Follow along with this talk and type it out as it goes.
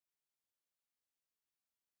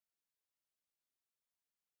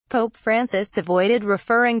Pope Francis avoided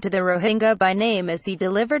referring to the Rohingya by name as he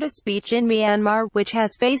delivered a speech in Myanmar, which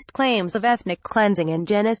has faced claims of ethnic cleansing and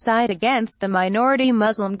genocide against the minority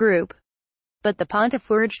Muslim group. But the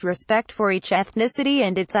pontiff urged respect for each ethnicity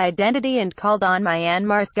and its identity and called on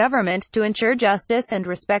Myanmar's government to ensure justice and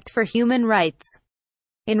respect for human rights.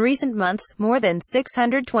 In recent months, more than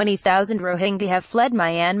 620,000 Rohingya have fled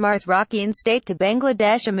Myanmar's Rakhine state to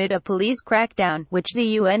Bangladesh amid a police crackdown, which the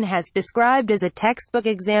UN has described as a textbook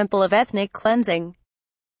example of ethnic cleansing.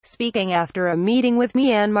 Speaking after a meeting with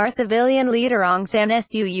Myanmar civilian leader Aung San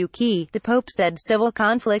Suu Kyi, the Pope said civil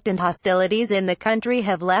conflict and hostilities in the country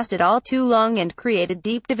have lasted all too long and created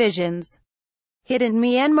deep divisions. Hidden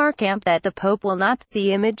Myanmar camp that the Pope will not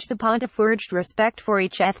see image. The pontiff urged respect for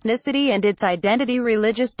each ethnicity and its identity.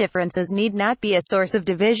 Religious differences need not be a source of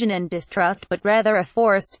division and distrust, but rather a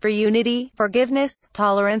force for unity, forgiveness,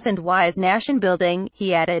 tolerance and wise nation building,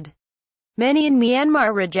 he added. Many in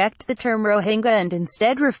Myanmar reject the term Rohingya and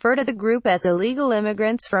instead refer to the group as illegal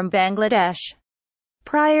immigrants from Bangladesh.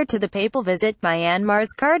 Prior to the papal visit,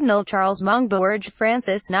 Myanmar's Cardinal Charles Mongbo urged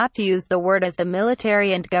Francis not to use the word as the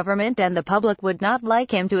military and government and the public would not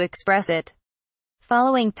like him to express it.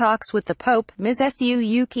 Following talks with the Pope, Ms.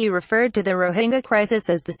 Suu Kyi referred to the Rohingya crisis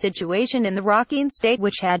as the situation in the Rakhine state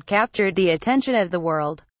which had captured the attention of the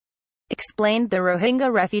world. Explained the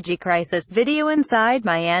Rohingya refugee crisis video inside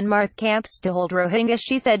Myanmar's camps to hold Rohingya.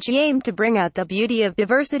 She said she aimed to bring out the beauty of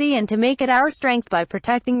diversity and to make it our strength by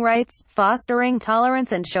protecting rights, fostering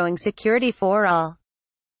tolerance and showing security for all.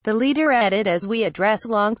 The leader added, as we address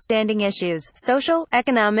long-standing issues, social,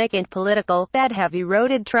 economic and political, that have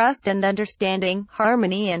eroded trust and understanding,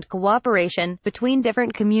 harmony and cooperation between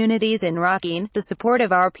different communities in Rakhine, the support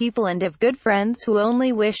of our people and of good friends who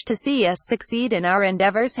only wish to see us succeed in our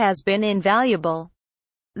endeavors has been invaluable.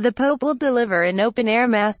 The Pope will deliver an open-air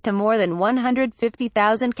mass to more than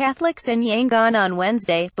 150,000 Catholics in Yangon on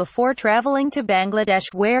Wednesday, before traveling to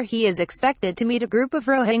Bangladesh, where he is expected to meet a group of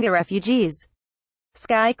Rohingya refugees.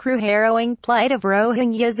 Sky Crew harrowing plight of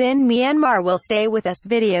Rohingyas in Myanmar will stay with us.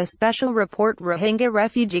 Video special report Rohingya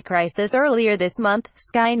refugee crisis. Earlier this month,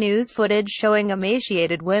 Sky News footage showing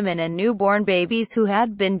emaciated women and newborn babies who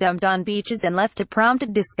had been dumped on beaches and left to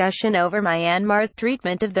prompt discussion over Myanmar's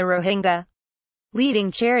treatment of the Rohingya.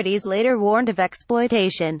 Leading charities later warned of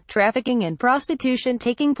exploitation, trafficking and prostitution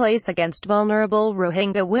taking place against vulnerable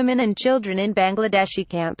Rohingya women and children in Bangladeshi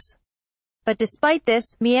camps. But despite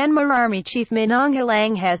this, Myanmar Army Chief Min Aung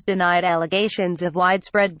Hlaing has denied allegations of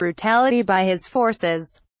widespread brutality by his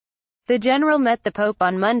forces. The general met the Pope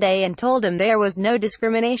on Monday and told him there was no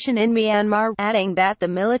discrimination in Myanmar, adding that the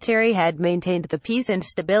military had maintained the peace and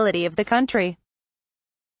stability of the country.